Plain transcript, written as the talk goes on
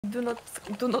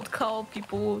do not call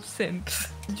people simps.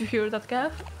 Did you hear that,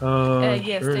 Cav?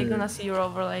 Yes, sure. they're gonna see your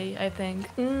overlay, I think.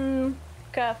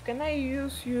 Cav, can I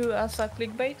use you as a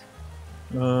clickbait?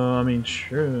 I mean,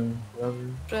 sure, whatever.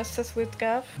 Just as with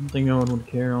Cav? I don't think no one would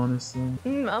care, honestly.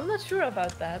 I'm not sure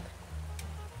about that.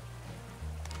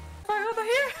 Fire over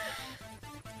here!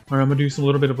 Alright, I'm gonna do some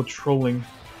little bit of a trolling.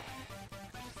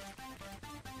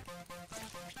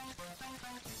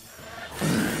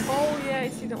 Oh yeah, I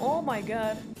see them. Oh my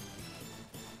god.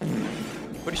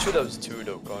 Pretty sure that was 2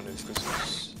 though, Connors, because it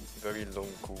was very long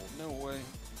call. No way.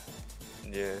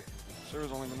 Yeah.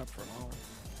 Server's only been up for an hour.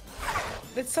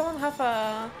 Did someone have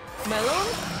a melon?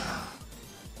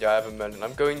 Yeah, I have a melon.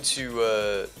 I'm going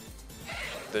to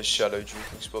the shallow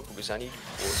drinking spot because I need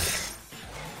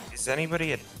water. Is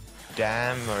anybody at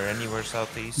dam or anywhere You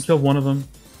southeast? killed one of them.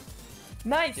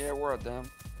 Nice! Yeah, we're at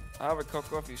them. I have a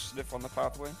cook off, you sniff on the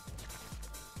pathway.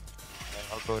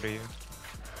 I'll go to you.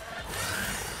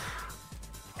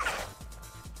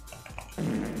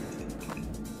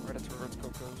 Right at towards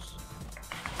Coco's.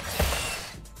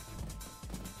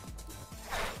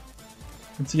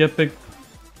 It's the epic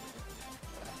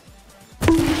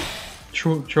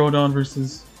Troodon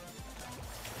versus.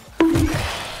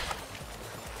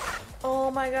 Oh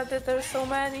my god, there's so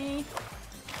many.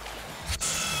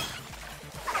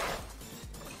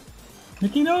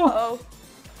 Nikki, no! Uh-oh.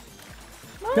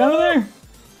 Get out of there!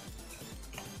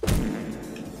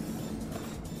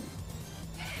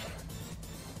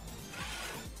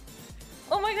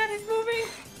 Oh my god, he's moving!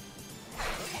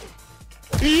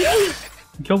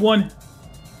 I killed one.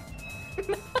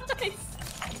 Nice!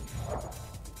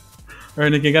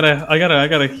 Alright, Nikki, I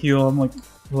gotta heal. I'm like a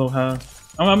little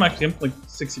half. I'm actually like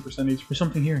 60% HP. There's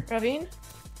something here. Ravine?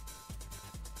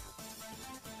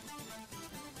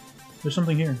 There's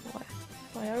something here.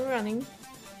 Why are you running?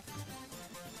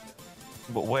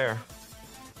 But where?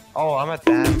 Oh, I'm at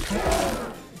dam.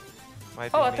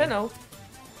 Might Oh, be me. Atheno.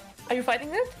 Are you fighting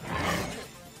it?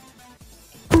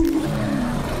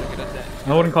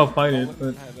 I wouldn't call fight it,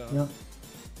 but yeah.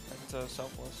 It's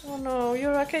southwest. Oh no,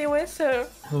 you're a KOSer.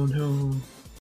 Oh no.